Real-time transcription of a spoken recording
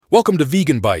Welcome to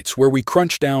Vegan Bites, where we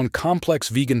crunch down complex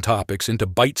vegan topics into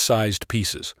bite-sized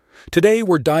pieces. Today,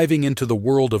 we're diving into the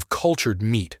world of cultured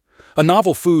meat, a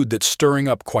novel food that's stirring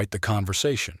up quite the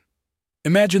conversation.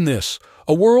 Imagine this,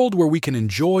 a world where we can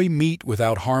enjoy meat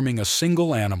without harming a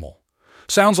single animal.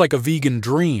 Sounds like a vegan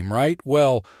dream, right?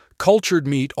 Well, cultured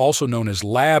meat, also known as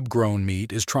lab-grown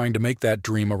meat, is trying to make that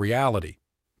dream a reality.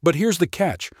 But here's the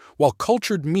catch. While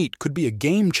cultured meat could be a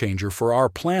game changer for our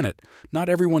planet, not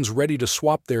everyone's ready to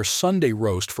swap their Sunday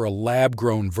roast for a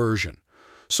lab-grown version.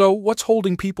 So what's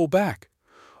holding people back?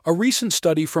 A recent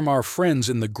study from our friends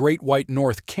in the Great White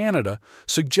North, Canada,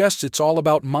 suggests it's all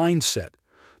about mindset.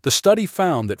 The study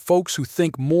found that folks who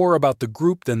think more about the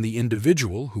group than the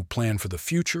individual, who plan for the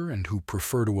future and who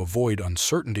prefer to avoid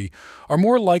uncertainty, are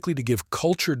more likely to give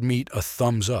cultured meat a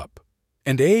thumbs up.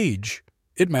 And age,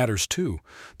 it matters too.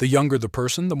 The younger the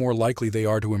person, the more likely they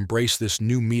are to embrace this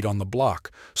new meat on the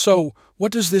block. So,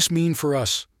 what does this mean for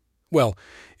us? Well,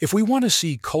 if we want to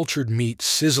see cultured meat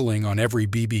sizzling on every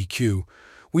BBQ,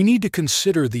 we need to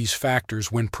consider these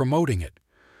factors when promoting it.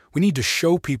 We need to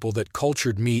show people that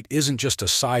cultured meat isn't just a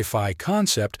sci-fi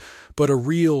concept, but a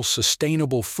real,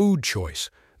 sustainable food choice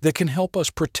that can help us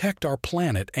protect our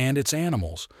planet and its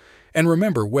animals. And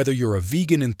remember, whether you're a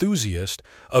vegan enthusiast,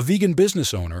 a vegan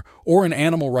business owner, or an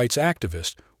animal rights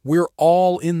activist, we're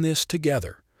all in this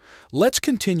together. Let's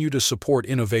continue to support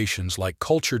innovations like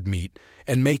cultured meat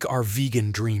and make our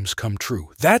vegan dreams come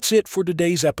true. That's it for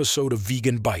today's episode of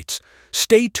Vegan Bites.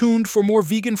 Stay tuned for more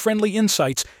vegan-friendly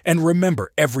insights, and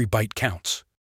remember, every bite counts.